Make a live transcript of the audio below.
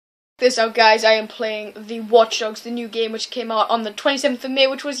this out, guys. I am playing the WatchDogs, the new game which came out on the 27th of May,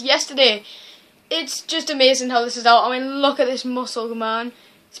 which was yesterday. It's just amazing how this is out. I mean, look at this muscle, man.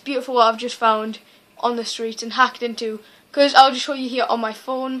 It's beautiful what I've just found on the streets and hacked into. Because I'll just show you here on my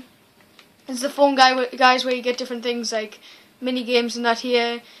phone. It's the phone guys where you get different things like mini games and that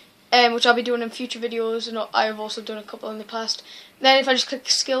here, which I'll be doing in future videos, and I've also done a couple in the past. Then if I just click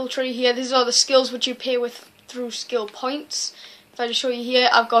skill tree here, these are the skills which you pay with through skill points. If I just show you here,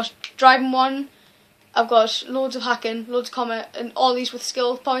 I've got driving one, I've got loads of hacking, loads of combat, and all these with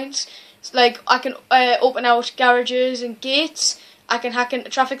skill points. It's like I can open out garages and gates, I can hack into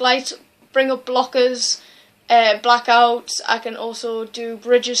traffic lights, bring up blockers, blackouts. I can also do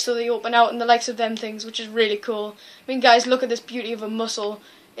bridges so they open out and the likes of them things, which is really cool. I mean, guys, look at this beauty of a muscle.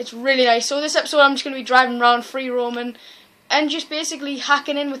 It's really nice. So this episode I'm just going to be driving around free roaming and just basically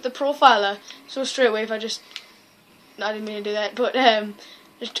hacking in with the profiler. So straight away, if I just... No, I didn't mean to do that, but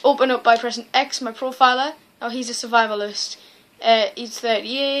just open up by pressing X my profiler. Now he's a survivalist. He's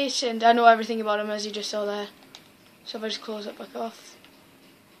 38 and I know everything about him, as you just saw there. So if I just close it back off.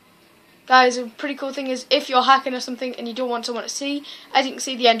 Guys, a pretty cool thing is if you're hacking or something and you don't want someone to see, as you can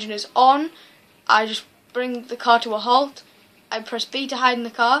see the engine is on. I just bring the car to a halt. I press B to hide in the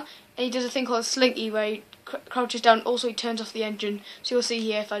car, and he does a thing called a slinky where he crouches down. Also he turns off the engine. So you'll see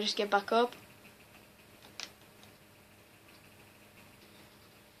here if I just get back up.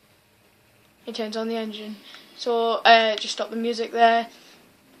 He turns on the engine. So just stop the music there.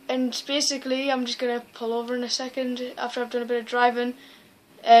 And basically I'm just going to pull over in a second after I've done a bit of driving.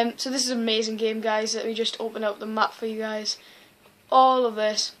 So this is an amazing game, guys. Let me just open up the map for you guys. All of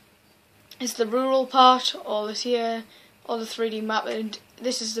this is the rural part, all this here, all the 3D map, and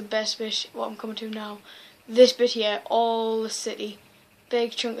this is the best bit, what I'm coming to now. This bit here, all the city.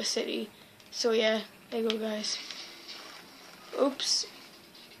 Big chunk of city. So yeah, there you go, guys. Oops.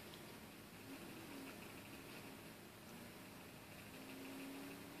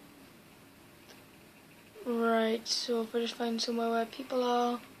 Right, so if I just find somewhere where people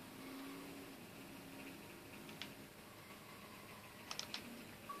are.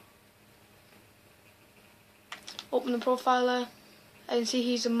 Open the profiler. I can see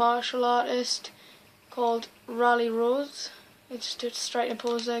he's a martial artist called Rally Rose. I just did straighten a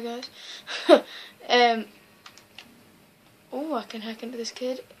pose there, guys. Oh, I can hack into this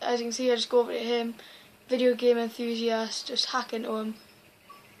kid. As you can see, I just go over to him. Video game enthusiast, just hack into him.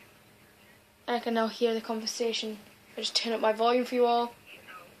 I can now hear the conversation. I just turn up my volume for you all.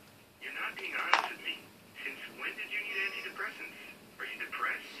 You're not being honest with me. Since when did you need antidepressants? Are you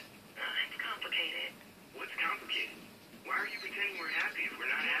depressed? It's complicated. What's complicated? Why are you pretending we're happy if we're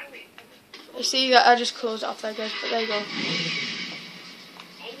not happy? You see that I just closed it off there, guys, but there you go.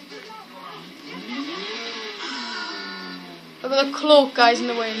 Look at the cloak, guys, in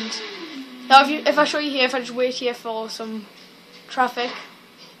the wind. Now if I show you here, if I just wait here for some traffic,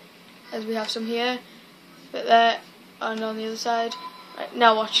 as we have some here, bit there, and on the other side. Right,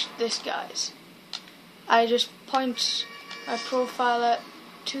 now watch this, guys. I just point my profiler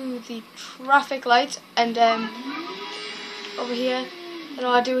to the traffic light, and over here, and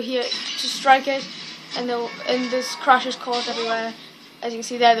all I do here to strike it, and there's crashes caused everywhere. As you can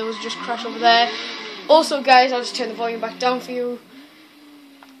see there was just crash over there. Also, guys, I'll just turn the volume back down for you.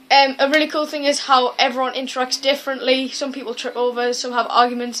 A really cool thing is how everyone interacts differently. Some people trip over, some have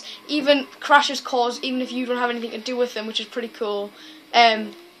arguments, even crashes caused even if you don't have anything to do with them, which is pretty cool.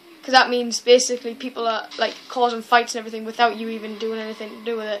 Because that means basically people are like causing fights and everything without you even doing anything to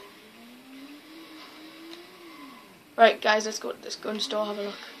do with it. Right, guys, let's go to this gun store, have a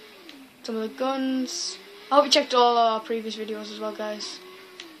look. Some of the guns. I hope you checked all our previous videos as well, guys.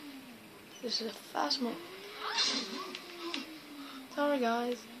 This is a fast one. Sorry,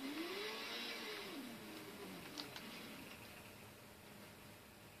 guys.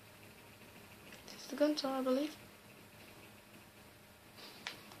 The gun store, I believe.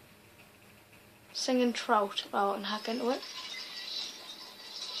 Singing trout. Well, and hack into it.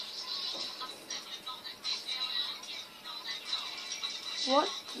 What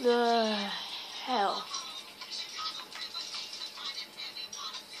the hell?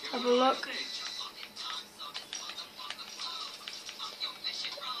 Have a look.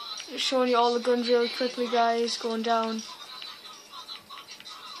 Just showing you all the guns really quickly, guys, going down.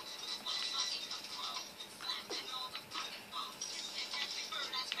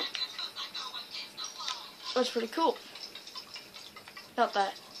 That's pretty cool. Not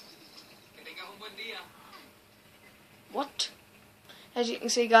that. What? As you can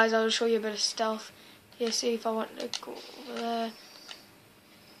see, guys, I'll show you a bit of stealth. Here, see if I want to go over there.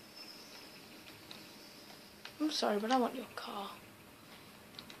 I'm sorry, but I want your car.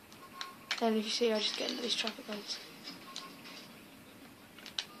 Then if you see, I just get into these traffic lights.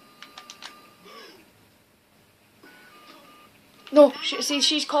 No, see,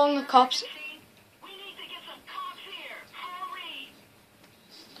 she's calling the cops. We need to get some cops here. Hurry!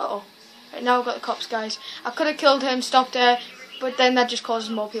 Uh-oh. Right, now I've got the cops, guys. I could have killed her and stopped her, but then that just causes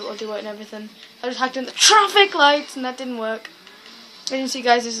more people to do it and everything. I just hacked into the traffic lights and that didn't work. And you see,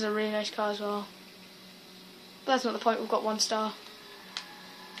 guys, this is a really nice car as well. But that's not the point, we've got 1 star.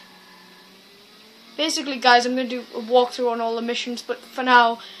 Basically, guys, I'm going to do a walkthrough on all the missions, but for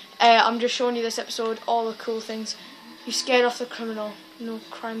now, I'm just showing you this episode, all the cool things. You scared off the criminal, no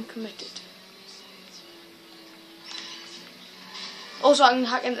crime committed. Also, I can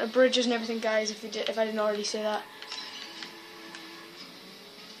hack into bridges and everything, guys, if I didn't already say that.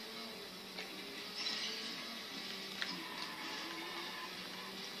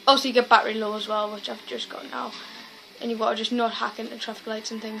 Also, you get battery low as well, which I've just got now. And you've got to just not hack into traffic lights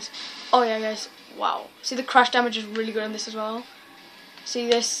and things. Oh yeah, guys, wow. See, the crash damage is really good on this as well. See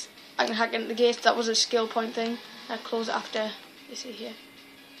this? I can hack into the gate. That was a skill point thing. I close it after. You see here.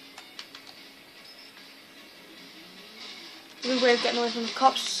 Good way of getting away from the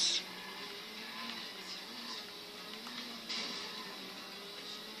cops.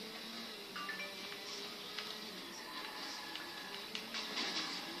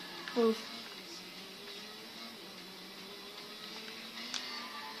 Move.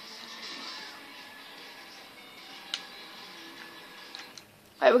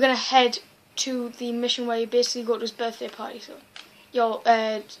 Right, we're gonna head to the mission where you basically go to his birthday party. So, your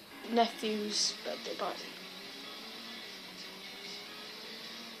nephew's birthday party.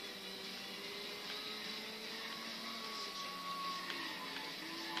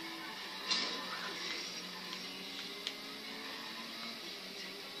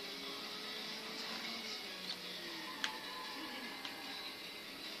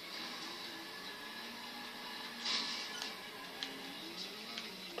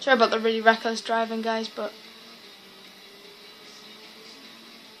 Sorry about the really reckless driving, guys, but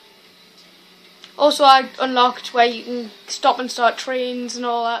also I unlocked where you can stop and start trains and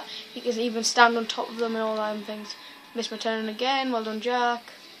all that. You can even stand on top of them and all that and things. Missed my turn again. Well done,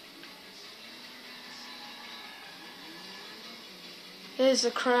 Jack. Here's a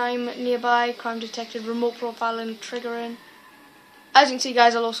crime nearby. Crime detected. Remote profiling. Triggering. As you can see,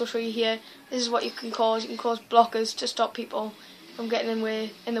 guys, I'll also show you here. This is what you can cause. You can cause blockers to stop people from getting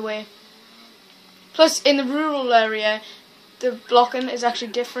in the way. Plus, in the rural area, the blocking is actually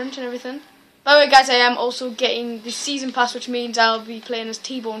different and everything. By the way, guys, I am also getting the season pass, which means I'll be playing as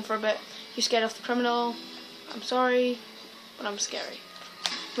T-Bone for a bit. You scared off the criminal? I'm sorry, but I'm scary.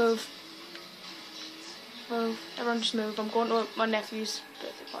 Move. Move. Everyone just move. I'm going to my nephew's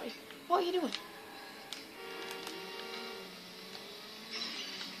birthday party. What are you doing?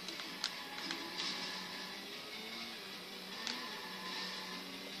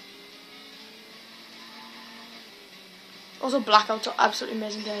 Also, blackouts are absolutely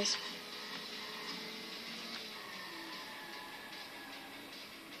amazing, guys.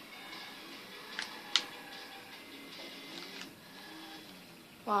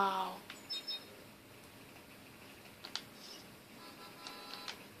 Wow.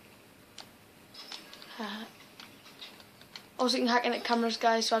 Also, you can hack into cameras,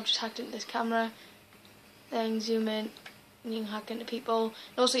 guys, so I've just hacked into this camera. Then zoom in, and you can hack into people.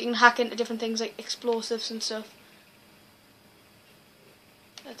 And also, you can hack into different things like explosives and stuff.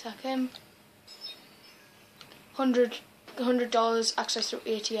 Attack him. $100 access through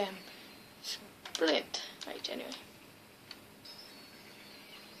ATM. It's brilliant. Right, anyway.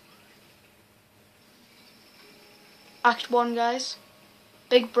 Act 1, guys.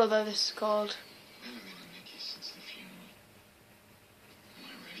 Big Brother, this is called.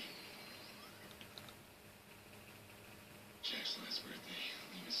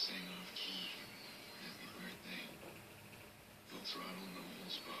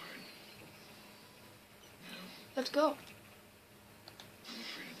 Let's go. I'm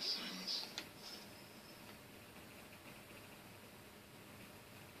afraid of the silence.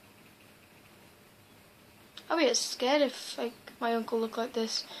 I'd be scared if like my uncle looked like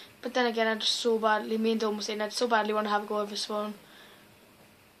this, but then again, I just so badly. Me and Dom were saying I'd so badly want to have a go over his phone.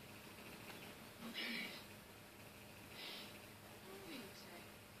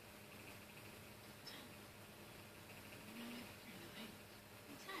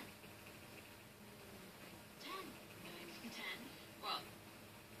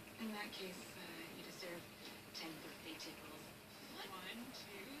 In that case, you deserve 10 birthday tickles. 1,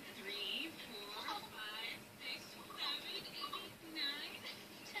 2, 3, 4, 5, 6, 7, 8, 9,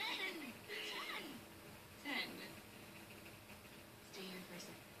 10. 10. Stay here for a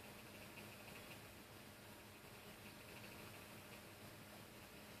second.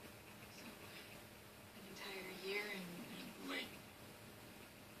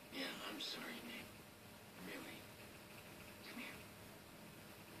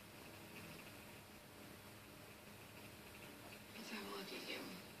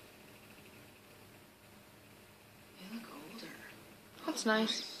 That's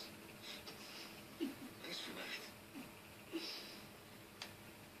nice. Thanks for that.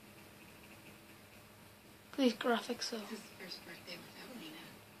 These graphics though. It's his first birthday without Lena.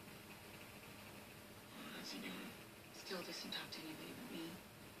 How's he doing? Still doesn't talk to anybody but me.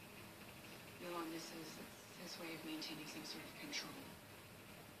 Yolanda says it's his way of maintaining some sort of control.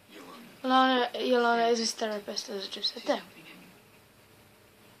 Yolanda is his therapist, as I just said She's there. helping him.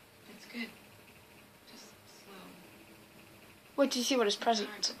 It's good. Just slow. Wait till you see what his It's hard, present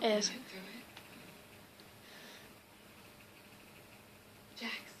but we'll is. get through it.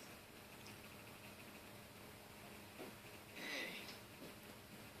 Jax.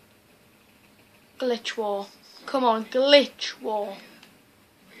 Glitch war. Come on, glitch war. Look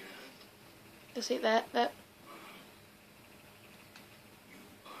at You see that? That. You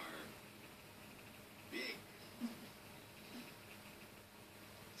are big.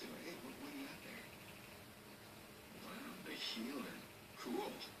 So, hey, what do you got there? Wow, the healer.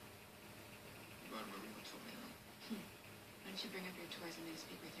 Cool. You got him a remote for me, huh? Why don't you bring up your toys and then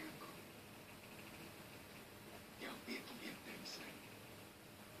speak with your uncle? Yeah, I'll be up there in a second.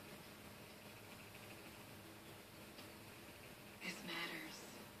 This matters.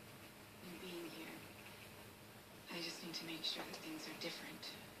 You being here. I just need to make sure that things are different.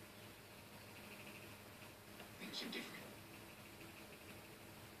 Things are different.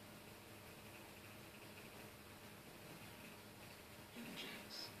 You and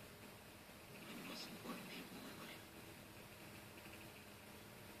Jax are the most important people in my life.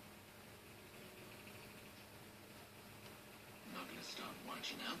 I'm not gonna stop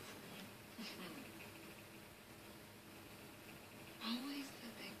watching out for you. Always the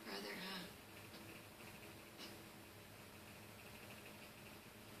big brother, huh?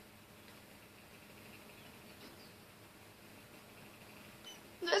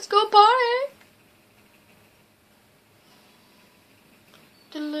 Let's go party!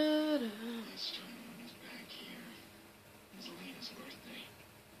 Da-la-da. Last time I was back here, it was Alina's birthday.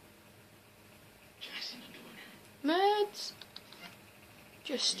 Jackson adored her. Meds.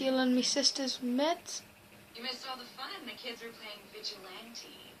 Just stealing me sister's meds. You missed all the fun. The kids were playing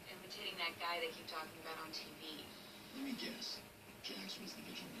vigilante, imitating that guy they keep talking about on TV. Let me guess. Jax was the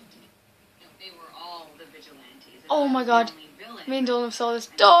vigilante. No, they were all the vigilantes. and Oh I my was the god. only villain. Me and Dolan saw this.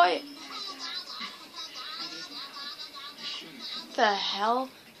 I Die! didn't I should've The hell?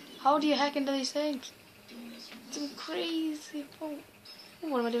 How do you hack into these things? don't mess with Some crazy. Oh,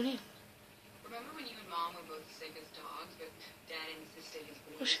 what am I doing here? Remember when you and Mom were both sick as dogs, but Dad insisted his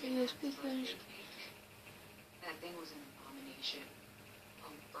boys Push get USB Dad's birthday flash. cake? That thing was an abomination.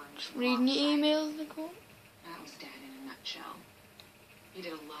 I'll burn Just you reading your offside. emails, Nicole. That was Dad in a nutshell. He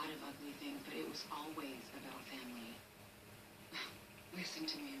did a lot of ugly things, but it was always about family. Listen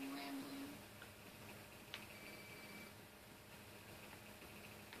to me, I'm rambling.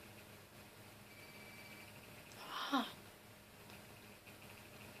 Huh.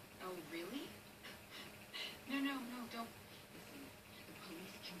 Oh, really? No, don't. Listen, the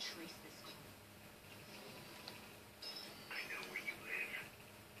police can trace this call. I know where you live.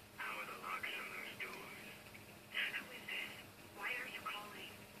 How are the locks on those doors? Who is this? Why are you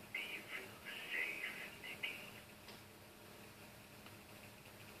calling? Do you feel safe, Nikki?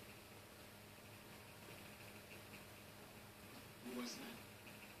 Who was that?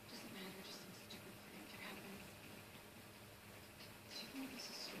 Doesn't matter, just some stupid prank that happens. Do you think this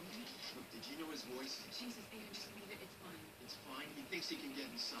is strange? Look, did you know his voice? Jesus, Aiden, just leave it. It's fine. It's fine. He thinks he can get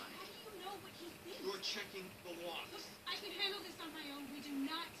inside. How do you know what he thinks? You're checking the lock. Look, I can handle this on my own. We do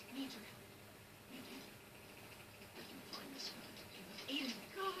not need your help. Nikki, I can find this guy. Aiden,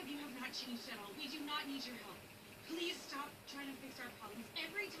 God, you have not changed at all. We do not need your help. Please stop trying to fix our problems.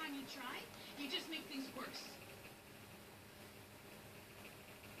 Every time you try, you just make things worse.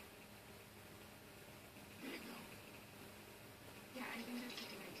 Here you go. Yeah, I think that's a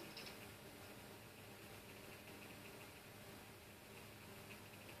good idea.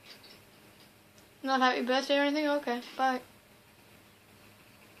 Not happy birthday or anything? Okay, bye.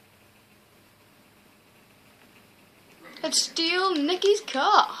 Let's steal Nikki's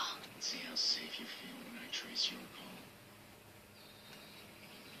car. See how safe you feel when I trace your call.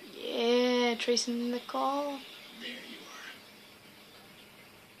 Yeah, tracing the call. There you are.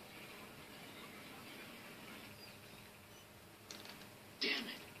 Damn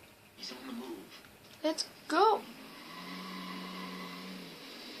it. He's on the move. Let's go.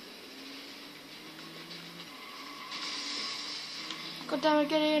 God damn it,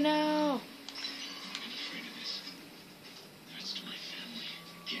 get here now. I'm afraid of this. Threats to my family.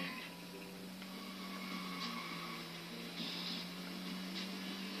 Again.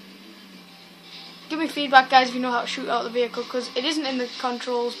 give me feedback, guys, if you know how to shoot out the vehicle, because it isn't in the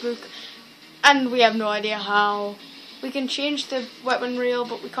controls book, and we have no idea how. We can change the weapon reel,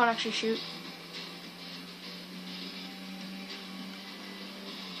 but we can't actually shoot.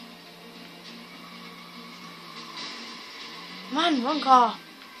 Man, wrong car.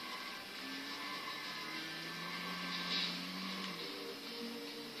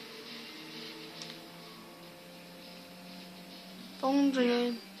 Phone's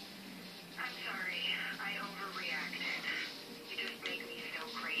ringing. I'm sorry. I overreacted. You just make me so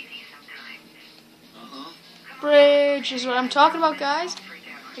crazy sometimes. Uh-huh. Bridge is what I'm talking about, guys. Freak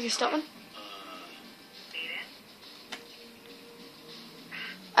out. Is he stopping?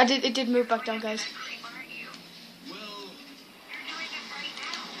 Aiden? It did move back down, guys. Creep, aren't you? Well, You're doing it right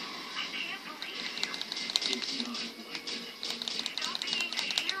now. I can't believe you. it's not like that. Stop being a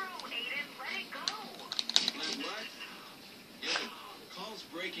hero, Aiden. Let it go. Like what? Yeah, the call's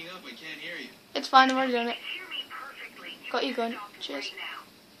breaking up. I can't hear you. It's fine, I've already done it. Hear me perfectly. Got you going. Stop Cheers. right now.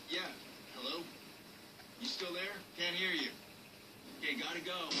 Yeah. Hello? You still there? Can't hear you. Okay, gotta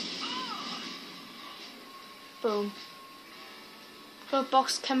go. Boom. Glove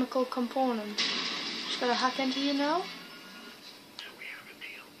box chemical component. Just gotta hack into you now. So we have a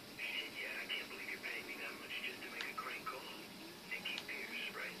deal. Yeah, I can't believe you're paying me that much just to make a crank call. Nikki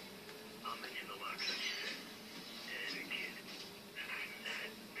Pierce, right? I'll mention the lock that you said. And a kid.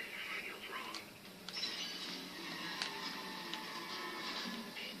 This feels wrong.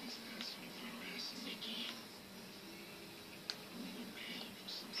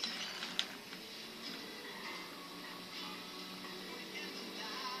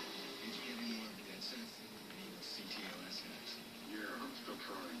 Yeah, I'm still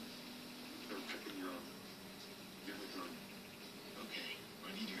trying. They're picking you up. Give me time. Okay, I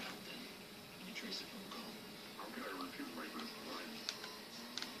need your help then. Can you trace a phone call? How can I refute my best line?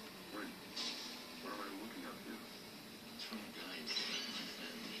 Wait, what am I looking at here? It's from a guy who saved my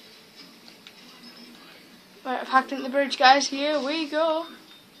family. Wanna know why? Right, I've hacked into the bridge, guys. Here we go.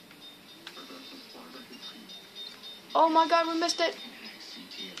 But that's as far as I can see. Oh my god, we missed it. Hack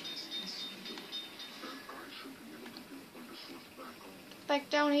CTOS inside the way. That I should be able to do when this was back home. Back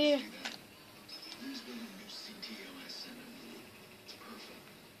down here. Do that. Who's building new CTOS center? It's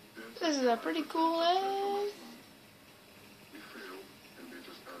perfect. This is a pretty cool We failed, and they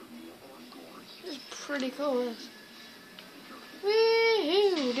just added more on doors. This is pretty cool. This.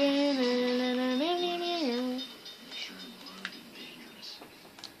 Woo-hoo. Sure, armed and dangerous.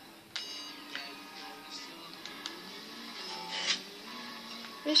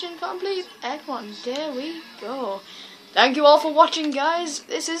 Mission complete. Act 1. There we go. Thank you all for watching, guys.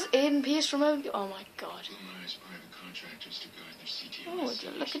 This is Aiden Pierce from... Oh my god. Utilize private contractors to guard their CTOS Oh,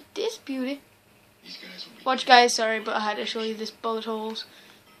 centers. look at this beauty. These guys will be Watch, guys. Sorry, but I had to show you this bullet holes.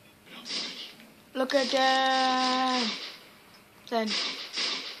 but I'll be ready. Look at that. Then.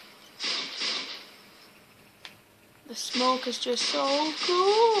 The smoke is just so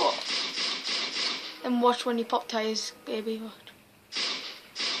cool. And watch when you pop tires, baby. Watch.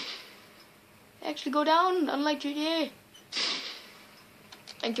 They actually go down, unlike GTA.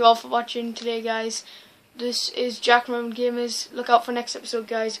 Thank you all for watching today, guys. This is Jack from Gamers. Look out for next episode,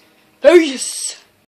 guys. Peace!